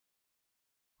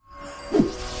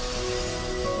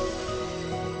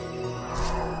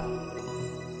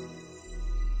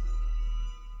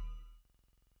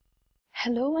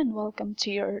Hello and welcome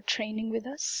to your training with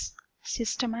us,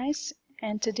 Systemize.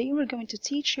 And today we're going to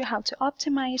teach you how to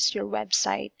optimize your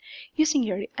website using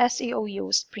your SEO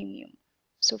Yoast Premium.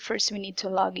 So first we need to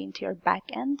log into your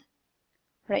backend.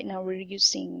 Right now we're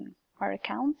using our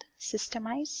account,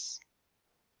 Systemize.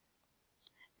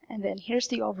 And then here's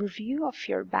the overview of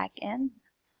your backend.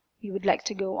 You would like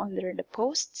to go under the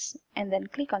posts and then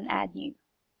click on Add New.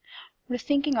 We're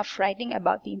thinking of writing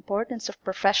about the importance of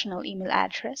professional email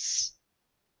address.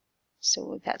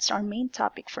 So that's our main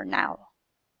topic for now.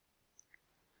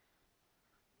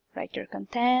 Write your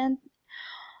content.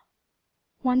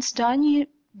 Once done, you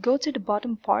go to the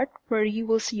bottom part where you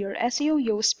will see your SEO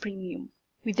Yoast Premium.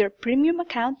 With your premium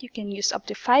account, you can use up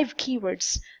to 5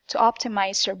 keywords to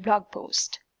optimize your blog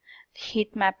post. The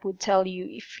heat map would tell you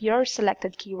if your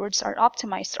selected keywords are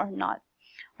optimized or not.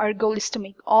 Our goal is to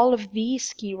make all of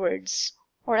these keywords,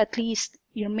 or at least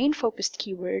your main focused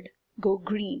keyword, go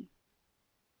green.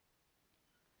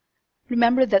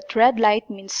 Remember that red light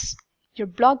means your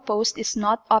blog post is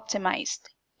not optimized.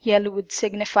 Yellow would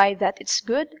signify that it's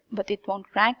good, but it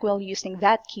won't rank well using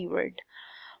that keyword.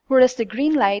 Whereas the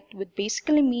green light would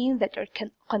basically mean that your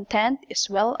content is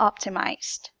well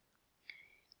optimized.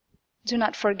 Do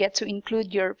not forget to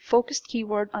include your focused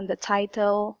keyword on the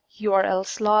title, URL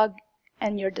slug,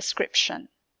 and your description.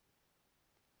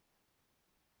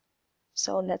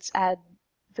 So let's add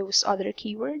those other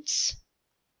keywords.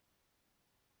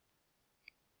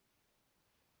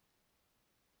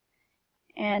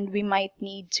 And we might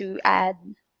need to add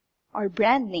our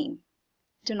brand name.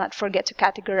 Do not forget to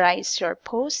categorize your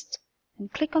post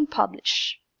and click on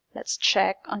Publish. Let's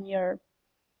check on your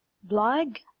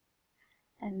blog,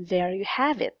 and there you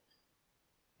have it.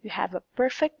 You have a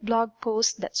perfect blog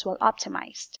post that's well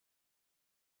optimized.